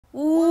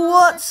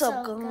What's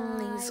up,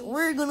 guys?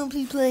 We're gonna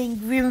be playing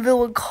Greenville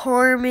with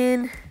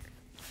Carmen,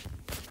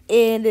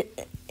 and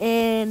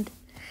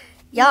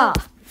yeah,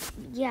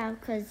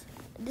 because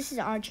this is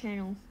our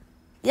channel.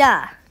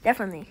 Yeah,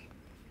 definitely.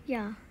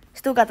 Yeah.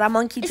 Still got that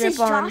monkey drip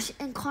on. This is Josh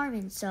and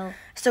Carmen, so.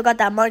 Still got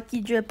that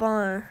monkey drip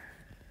on.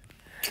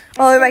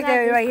 Oh, right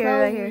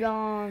here.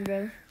 On,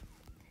 bro.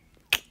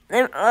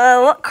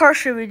 What car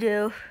should we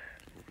do?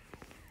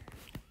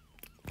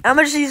 I'm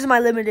gonna just use my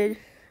limited.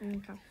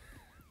 Okay.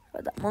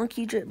 Got that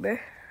monkey drip, bro.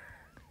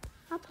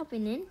 I'll pop it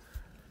in.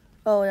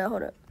 Oh yeah,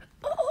 hold up.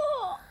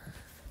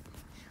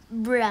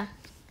 Bruh.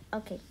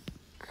 Okay.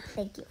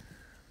 Thank you.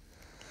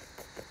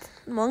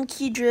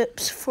 Monkey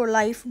drips for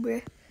life,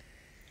 bro.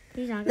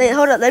 Wait,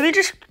 hold up. Let me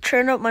just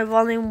turn up my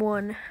volume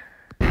 1.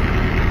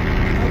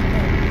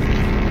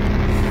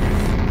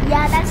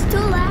 Yeah, that's too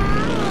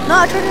loud. No,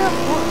 I turned it up.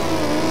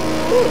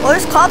 Oh,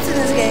 there's cops in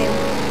this game.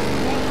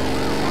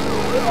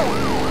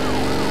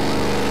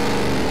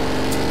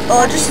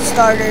 Oh, just a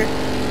starter.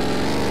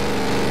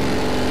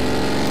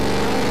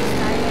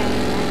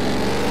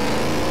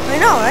 I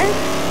know, right?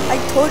 I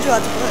told you how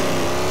to play.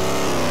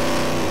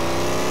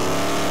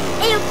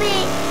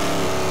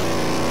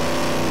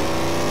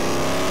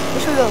 Where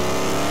should we go?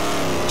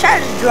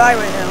 Chat is dry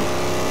right now.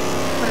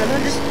 But let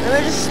me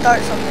just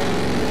start something.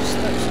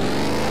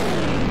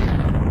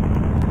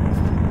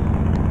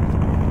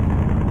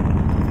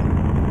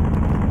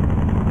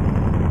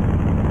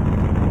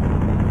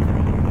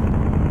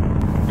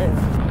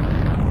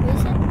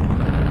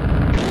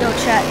 No,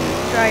 chat.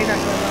 Dry, not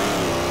gonna lie.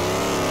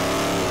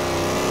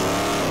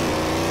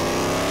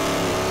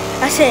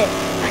 I said,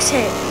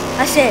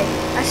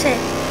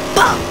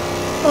 BOOM!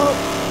 Oh.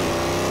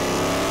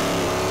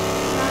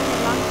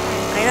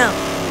 I know.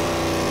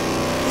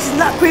 This is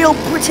not Great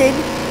Britain.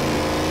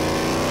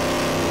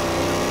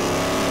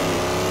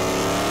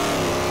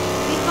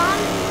 We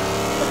found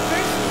the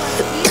first one.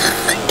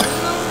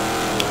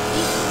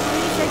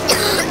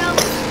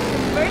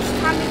 The first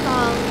time we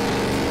found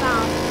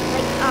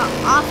like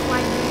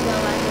offline video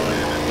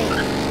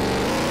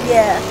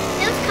Yeah.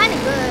 It was kind of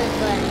good,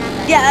 but not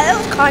that. Yeah, it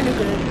was kind of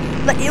good.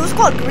 Like it was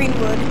called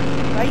Greenwood,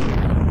 right?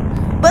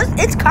 But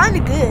it's kind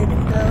of good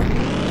though.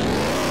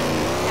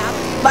 Yeah.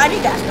 But I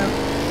need gas though.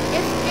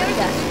 If there was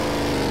gas.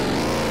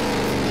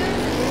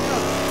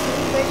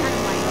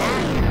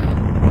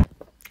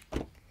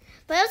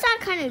 But it was not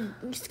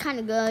kind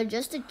of good.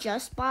 Just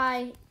adjust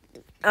by.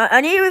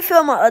 I need to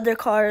refill my other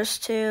cars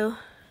too.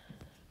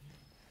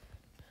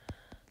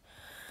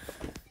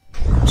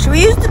 Should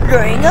we use the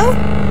Durango?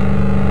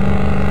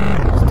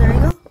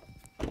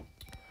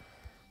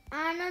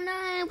 I don't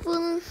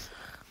know.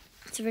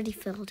 It's already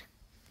filled.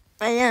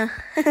 Yeah.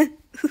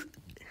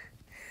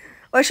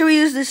 Or should we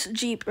use this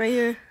Jeep right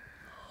here?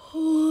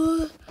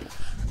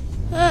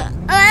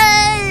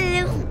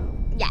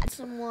 Yeah, it's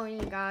the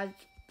morning, guys.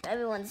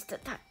 Everyone's still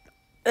tired.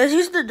 Let's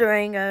use the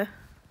Durango.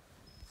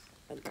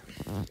 Let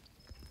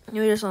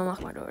me just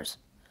unlock my doors.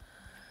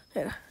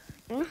 There.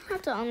 I don't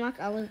have to unlock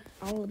all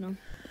of them.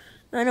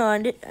 I know, I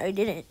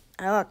didn't.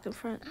 I locked the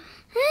front.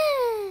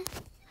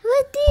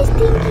 What these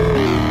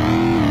thinking?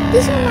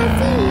 These are my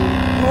feet.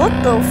 What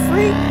the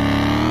freak?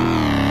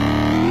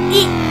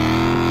 Eat.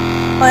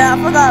 Oh yeah, I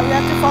forgot. We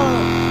have to follow the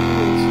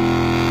rules.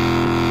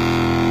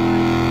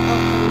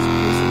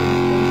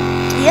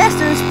 Yes,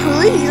 there's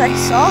police. I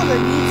saw them.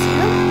 You see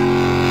them?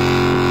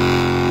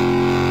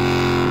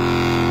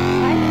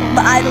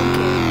 But I don't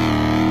care.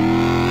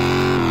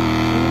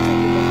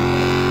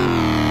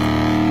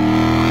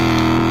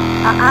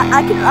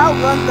 I can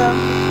outrun them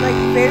like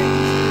very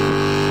easily.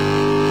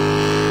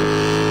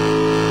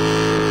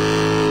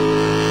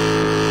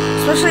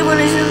 Especially when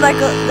it's in like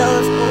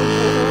those old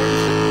bullhorns.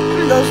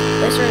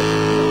 That's right.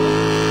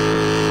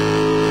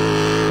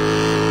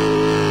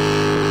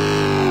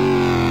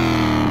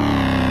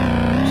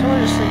 Someone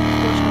just like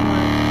pushed my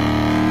mind.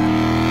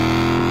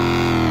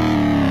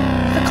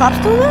 Is the cop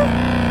still there?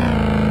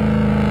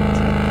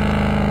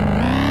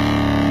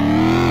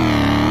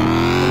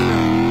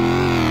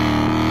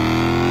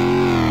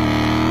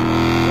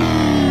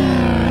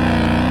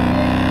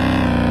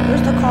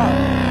 Where's the car?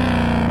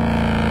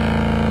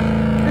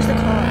 Where's the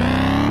car?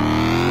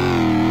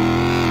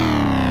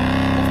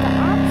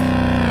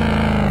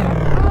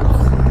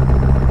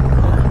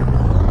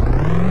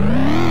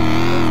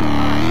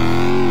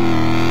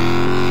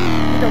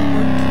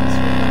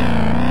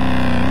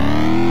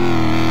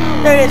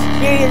 There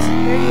he is.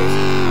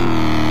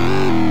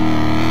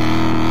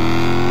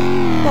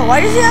 Bro, why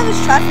does he have his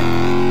traffic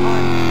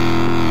on?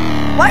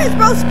 Why is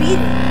bro speeding?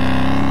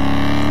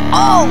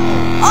 Oh!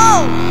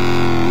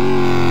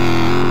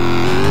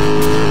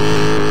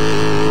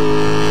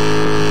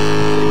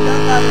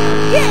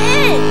 Get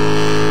in!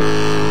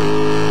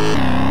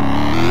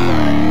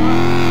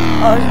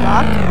 Oh, it's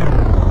locked?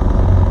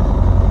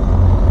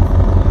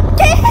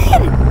 Get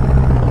in!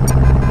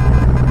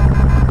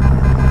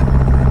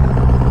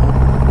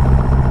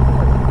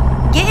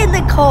 Get in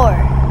the car.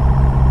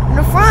 In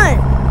the front.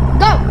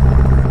 Go!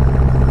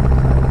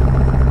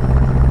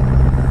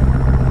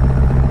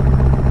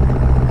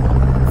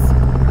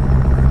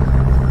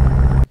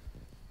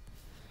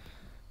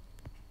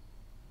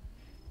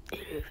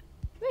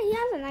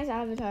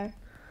 avatar.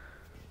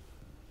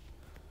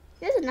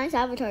 He has a nice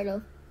avatar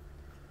though.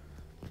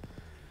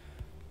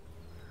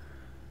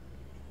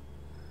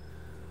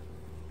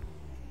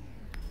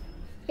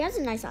 He has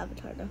a nice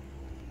avatar though.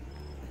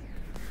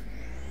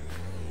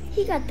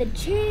 He got the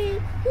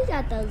chain, he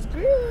got those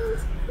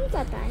grills, he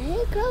got the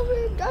head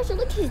cover. Joshua,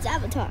 look at his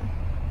avatar.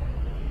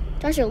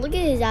 Joshua, look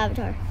at his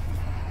avatar.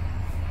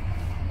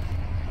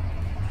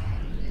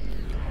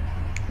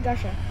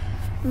 Joshua,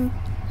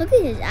 look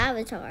at his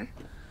avatar.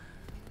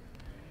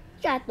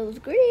 He got those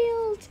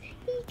grills,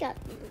 he got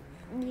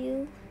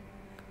you.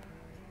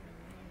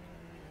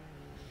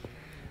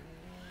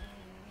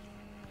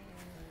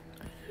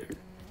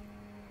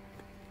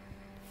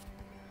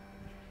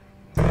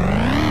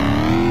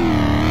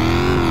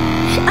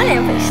 I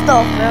didn't play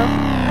stuff, bro. I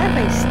didn't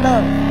play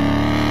stuff.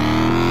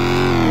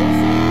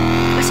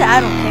 I said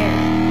I don't care.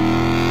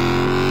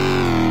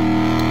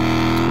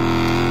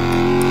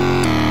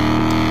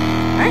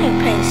 I ain't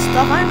paying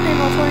stuff. I ain't paying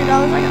no $20.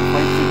 I got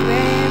 42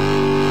 grand.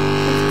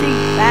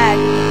 53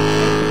 bags.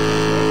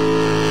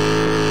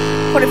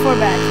 44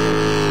 bags.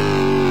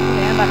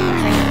 Okay, I'm about to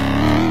crash it.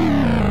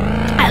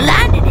 I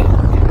landed it.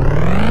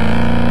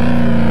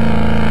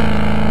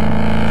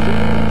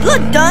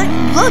 Look,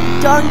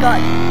 done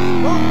got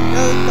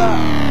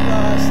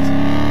lost.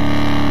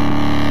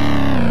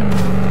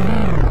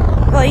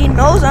 Well, he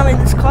knows I'm in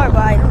this car, but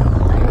I don't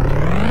care.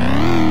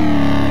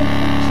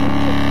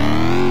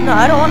 No,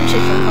 I don't want to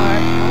chase the car.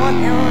 I want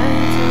to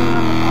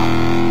on the car.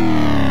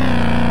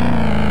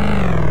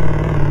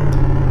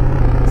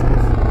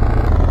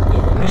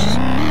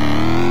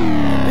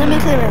 Yeah, let me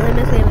claim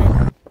it.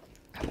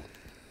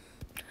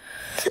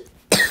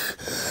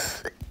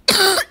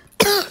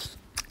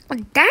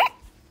 That?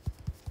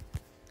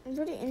 I'm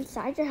already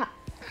inside your house.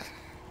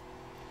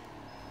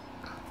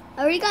 I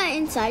already got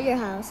inside your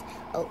house.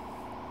 Oh,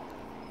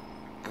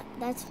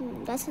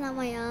 that's not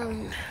my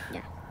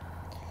yeah.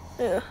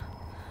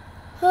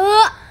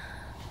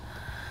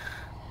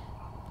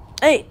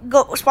 Hey,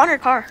 go spawn your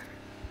car.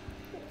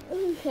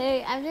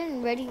 Okay, I'm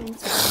getting ready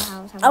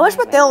inside the house. I wish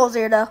Mateo was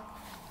here though.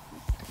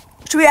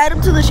 Should we add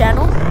him to the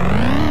channel?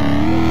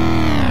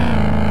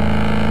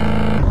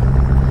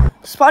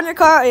 Spawn your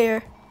car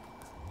here.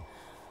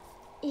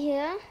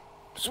 Yeah.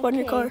 Spawn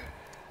your car.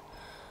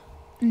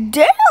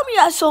 Damn, you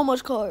got so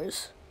much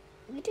cars.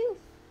 We do.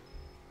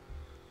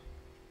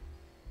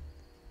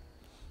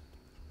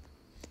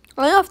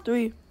 I have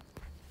 3.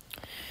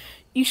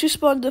 You should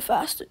spawn the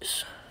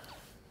fastest.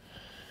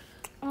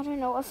 I don't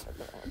know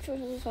which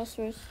one is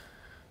fastest.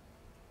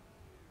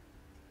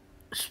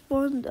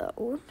 Spawn that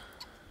one.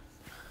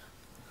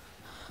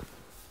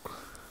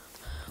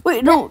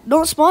 Wait, no,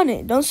 don't spawn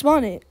it. Don't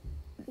spawn it.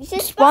 You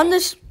said spawn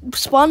this.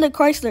 Spawn the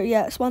Chrysler.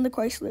 Yeah, spawn the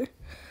Chrysler.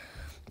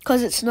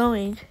 Cause it's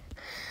snowing.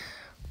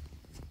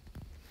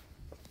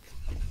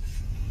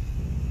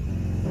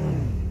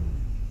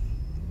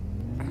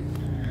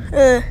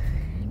 Dang,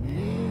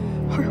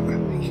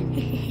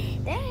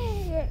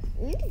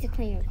 you need to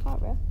clean your car,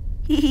 bro.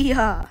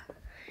 Yeah.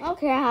 I don't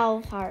care how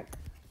I park.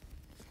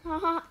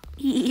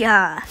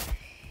 Yeah.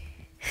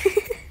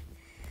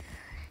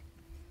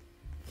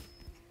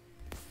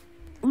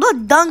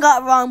 Look, Dunn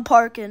got wrong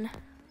parking.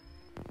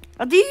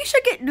 I think you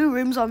should get new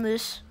rims on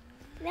this.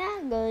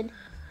 Yeah, good.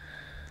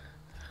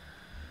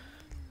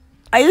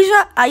 I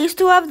used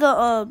to have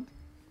the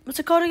what's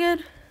it called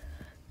again?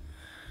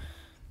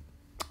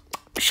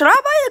 Should I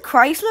buy the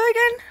Chrysler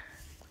again?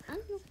 I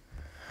don't know.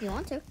 You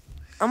want to?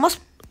 I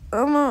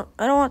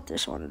don't want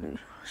this one to do.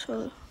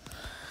 So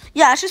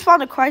yeah, I should spawn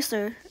the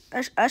Chrysler.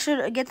 I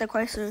should get the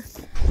Chrysler.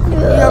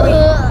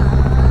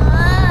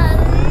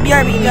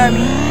 BRB.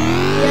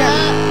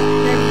 Yeah.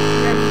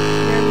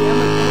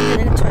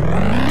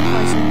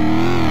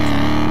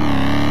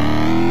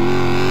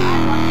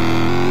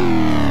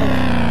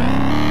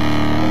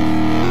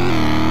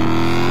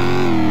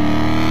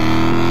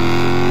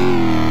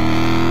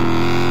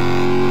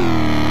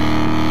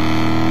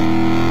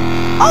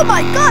 Oh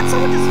my God!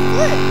 Someone just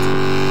flipped.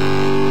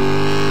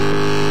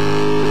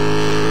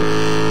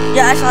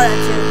 Yeah, I saw that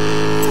too.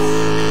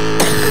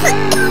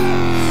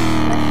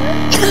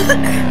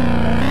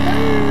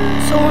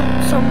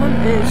 Someone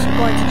is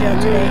going to jail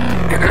today.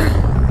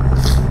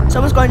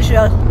 Someone's going to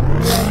jail.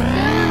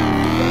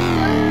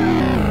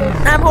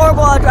 I'm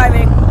horrible at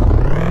driving.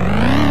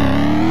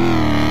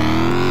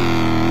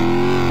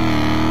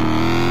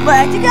 But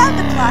I think I have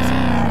the classic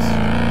pass.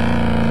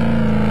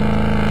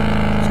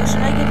 So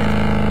should I get it?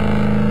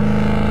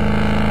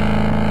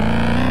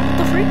 What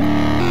the freak?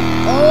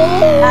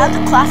 Oh. I have the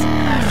classic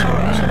pass. So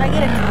should I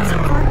get a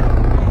classic car?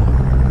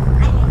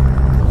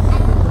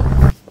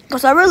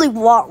 Because I really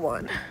want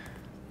one.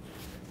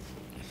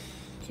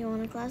 Do you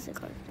want a classic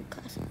car?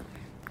 Classic.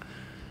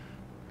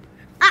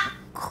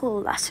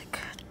 Classic.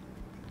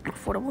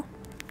 Affordable.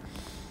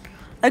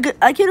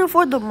 I can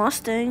afford the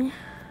Mustang.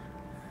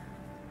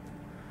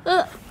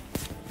 Yeah,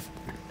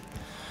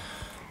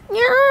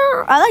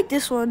 I like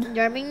this one.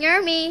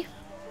 Yummy.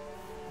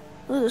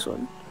 Look at this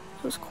one.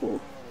 That's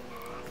cool.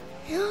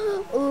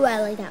 Ooh,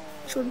 I like that.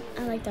 Which one?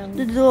 I like that one.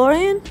 The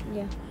DeLorean?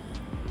 Yeah.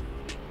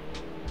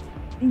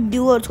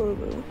 Duo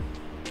turbo.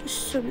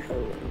 Semi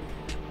turbo.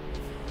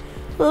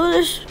 Look at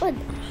this What?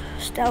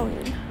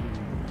 stallion.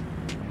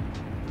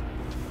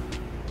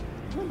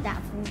 What's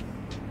that for?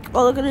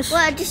 Oh, look at this.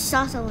 Well, I just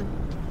saw someone.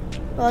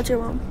 Oh, that's your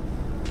mom.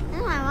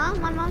 And my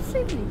mom. My mom's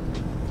sleeping.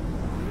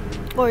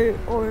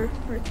 Or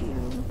Ricky.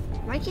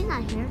 Ricky's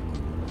not here.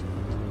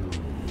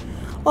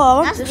 Oh, I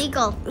want That's this.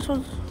 legal. This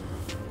one's.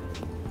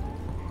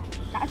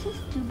 That's a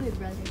stupid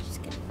brother.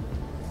 Just kidding.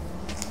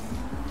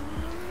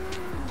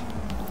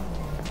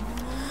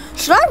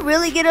 Should I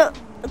really get a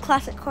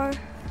classic car?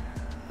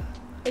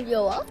 If you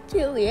want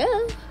to, yeah.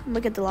 I'm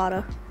gonna get the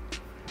Lotto.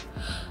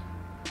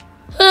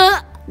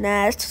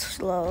 Nah, it's too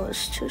slow.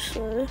 It's too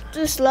slow.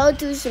 Too slow,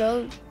 too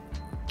slow.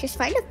 Just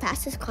find the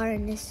fastest car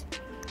in this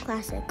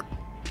classic.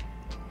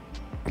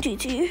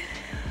 GT.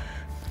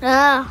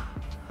 Ah.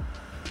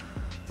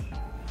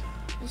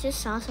 I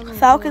just saw someone.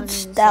 Falcon go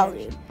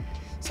Stallion.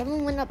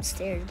 Someone went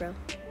upstairs, bro.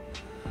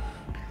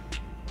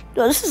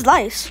 Yo, this is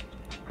nice.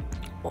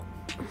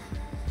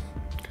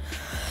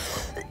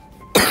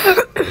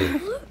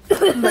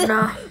 But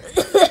nah.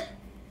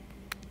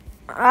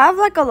 I have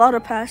like a lot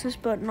of passes,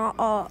 but not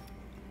I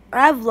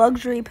have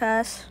luxury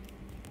pass.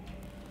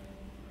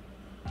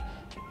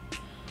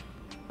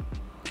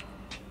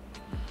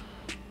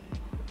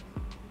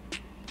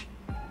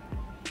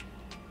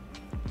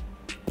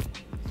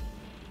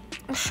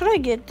 Should I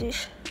get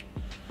this?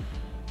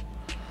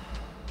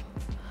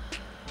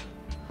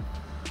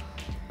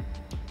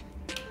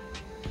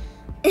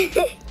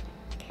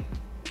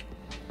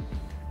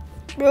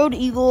 Road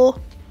Eagle.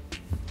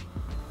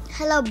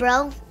 Hello,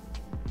 bro.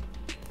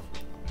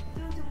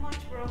 Doing too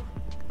much, bro.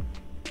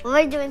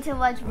 We're doing too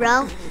much,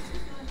 bro.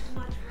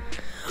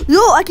 Yo,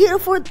 I can't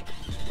afford.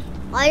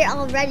 Why you're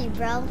all ready,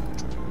 bro?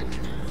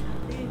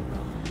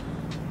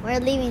 We're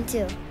leaving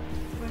too.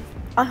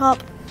 I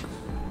hop.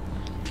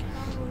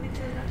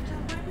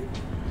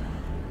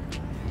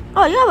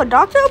 Oh, you have a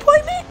doctor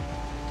appointment?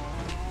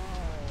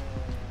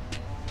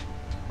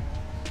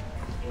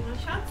 You want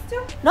shots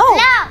too? No.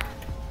 No!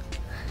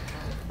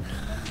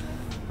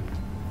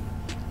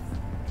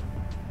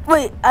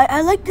 Wait,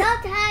 I like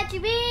that. Don't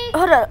touch me!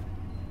 Hold up.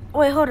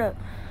 Wait, hold up.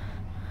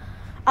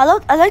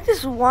 I like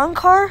this one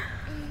car.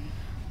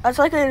 It's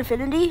like an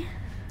Infinity.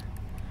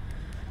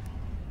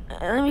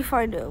 Let me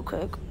find it real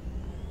quick.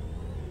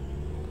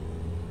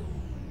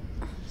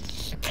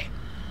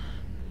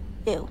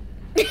 Ew.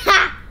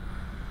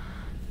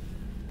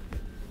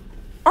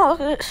 Oh,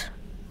 look at this.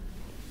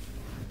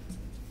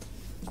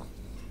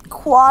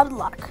 Quad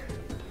lock.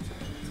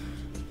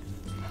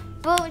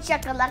 Boom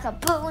shakalaka,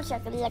 boom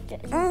shakalaka.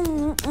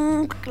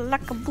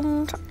 Like a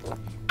boom.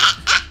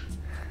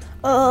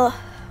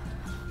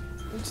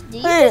 Do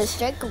you Hey. just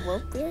drink a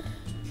wolf beard?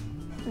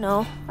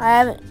 No, I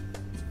haven't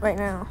right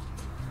now.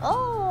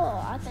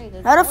 Oh, I thought you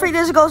did. How the freak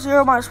does it go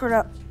 0 miles per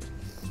hour?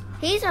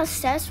 He's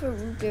obsessed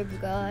with root beer,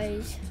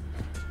 guys.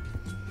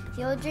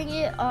 He'll drink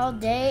it all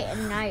day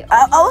and night.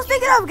 I was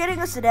thinking of getting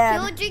a He'll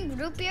sedan. drink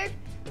root beer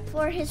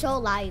for his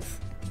whole life,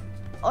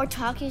 or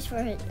Takis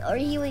for his, or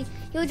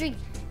he'll drink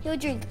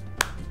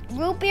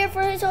root beer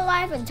for his whole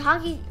life and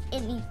eat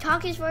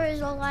Takis for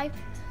his whole life.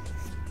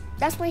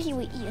 That's what he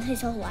would eat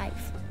his whole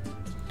life.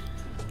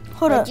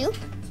 Hold up.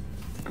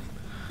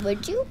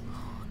 Would you?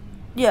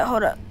 Yeah,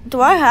 hold up. Do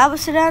I have a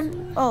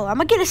sedan? Oh, I'm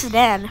gonna get a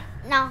sedan.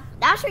 No,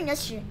 that's from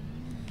yesterday.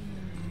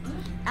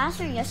 That's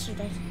from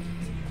yesterday.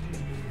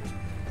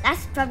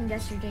 That's from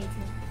yesterday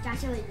too.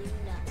 Joshua was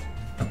doing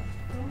that.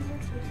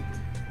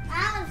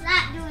 I was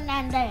not doing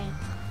that day.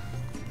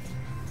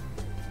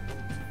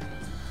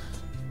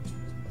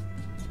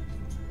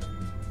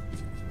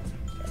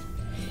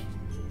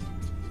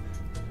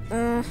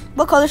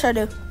 What color should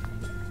I do?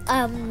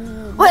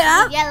 Wait,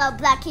 Yellow,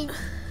 black, pink.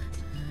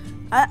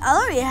 I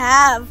already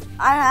have.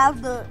 I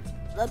have the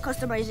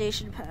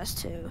customization pass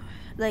too.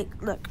 Like,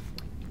 look.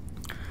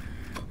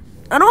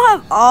 I don't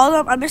have all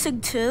of them. I'm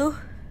missing 2.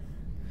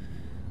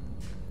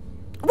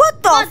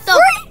 What the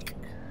freak?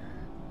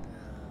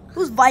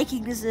 Whose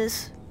Viking is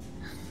this?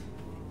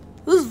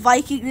 Whose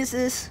Viking is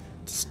this?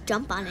 Just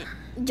jump on it.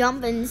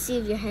 Jump and see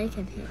if your head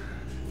can hit.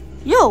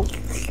 Yo,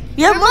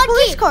 you have my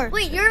police car.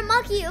 Wait, you're a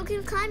monkey. You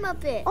can climb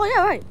up it. Oh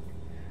yeah, right.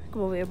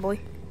 Come over here, boy.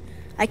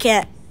 I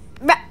can't.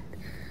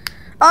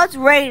 Oh, it's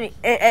raining.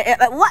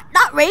 What?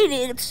 Not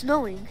raining. It's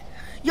snowing.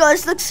 Yo,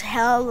 this looks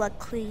hella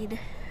clean.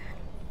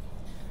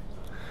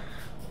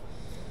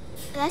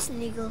 That's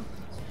legal.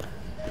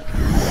 Let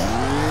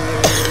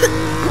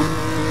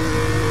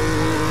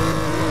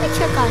me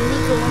check on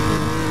Nico.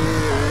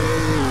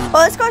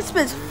 Oh, this car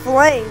spits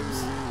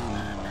flames.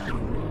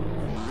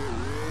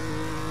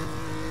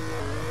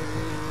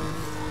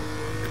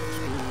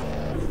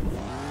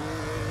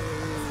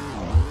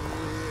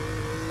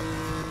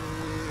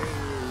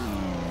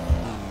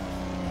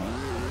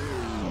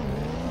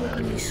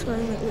 Let me slam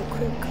it real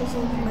quick because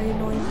of my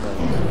annoying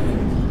button.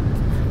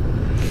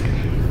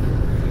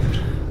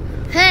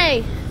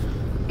 Hey,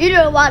 you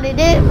know what it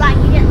is? Like,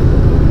 you get.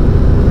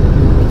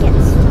 I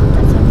can't stop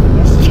that something.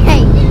 You're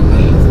straight.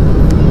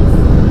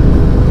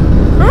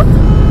 Huh?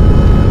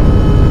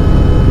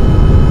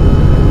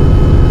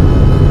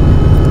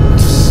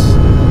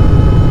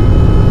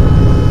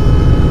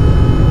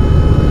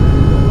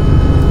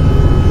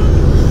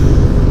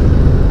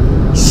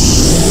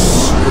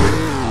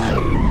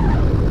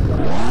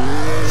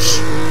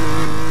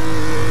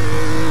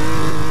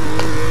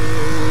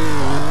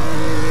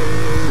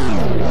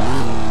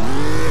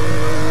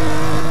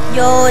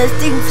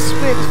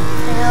 spit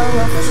hell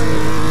of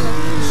flames.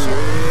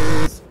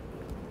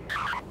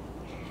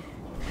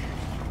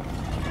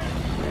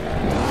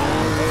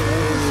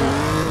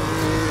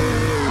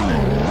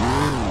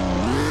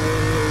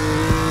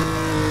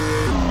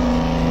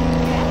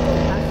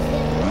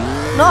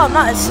 No, I'm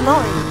not. It's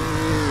snowing.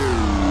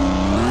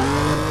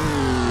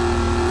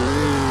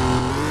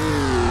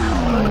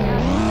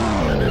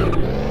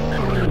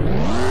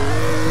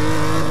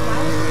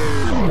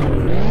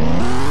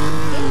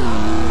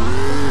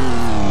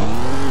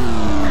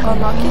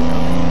 Unlock it.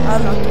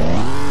 Unlock it.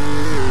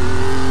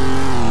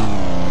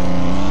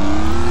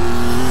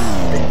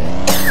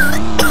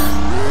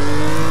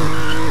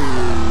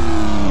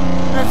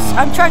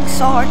 I'm trying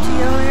so hard to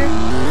get over here.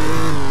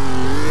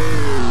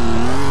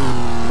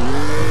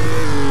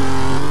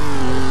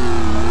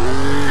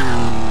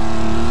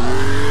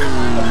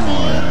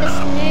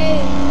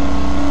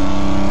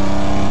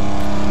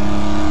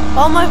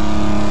 Oh my,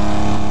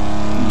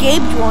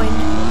 Gabe joined.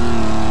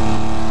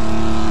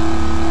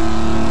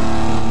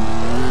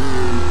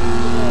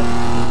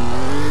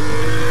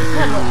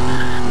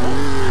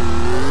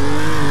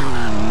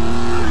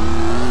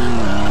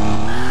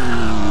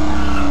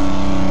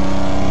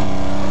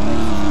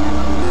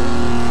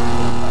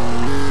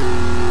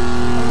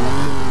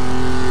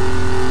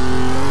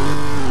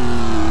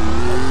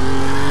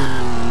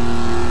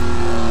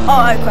 Oh,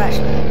 I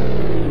crashed.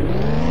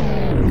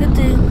 Good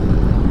thing.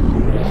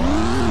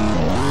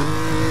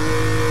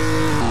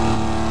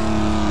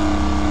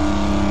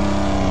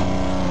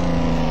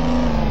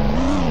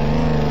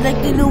 Like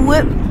the new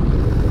whip.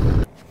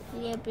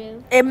 Yeah,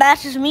 bro. It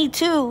matches me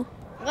too.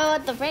 Oh,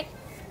 what the frick?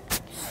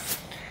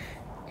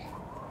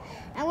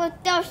 I will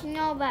throw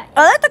snow back.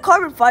 I like the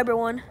carbon fiber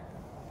one.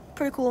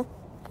 Pretty cool.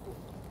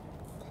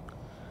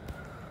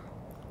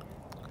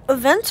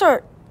 Events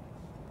are.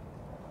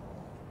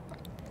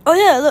 Oh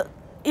yeah, look.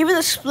 Even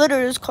the splitter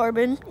is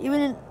carbon.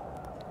 Even in.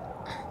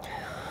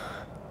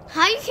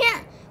 How you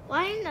can't?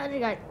 Why didn't the other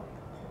guy?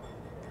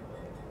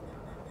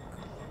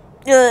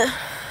 Yeah.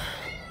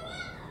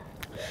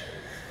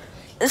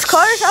 These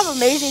cars have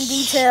amazing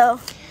detail.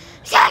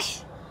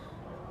 Shush!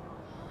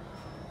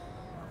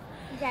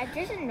 Yeah,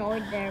 just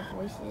annoyed their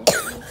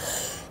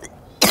voices.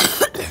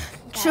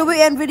 Should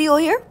we end video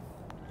here?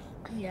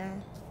 Yeah.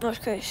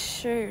 Okay,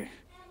 sure.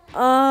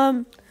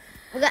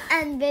 We're gonna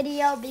end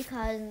video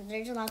because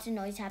there's lots of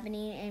noise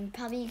happening and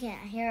probably you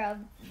can't hear our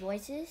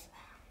voices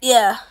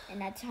Yeah. in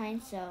that time.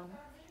 So,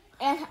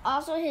 and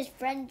also his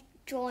friend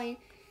joined,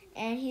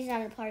 and he's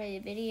not a part of the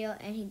video,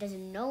 and he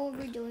doesn't know what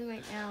we're doing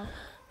right now.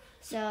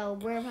 So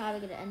we're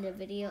probably gonna end the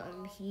video,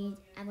 and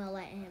I'm gonna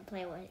let him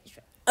play with his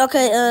friend.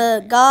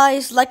 Okay,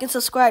 guys, like and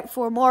subscribe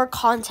for more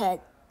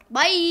content.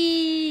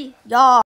 Bye. Y'all.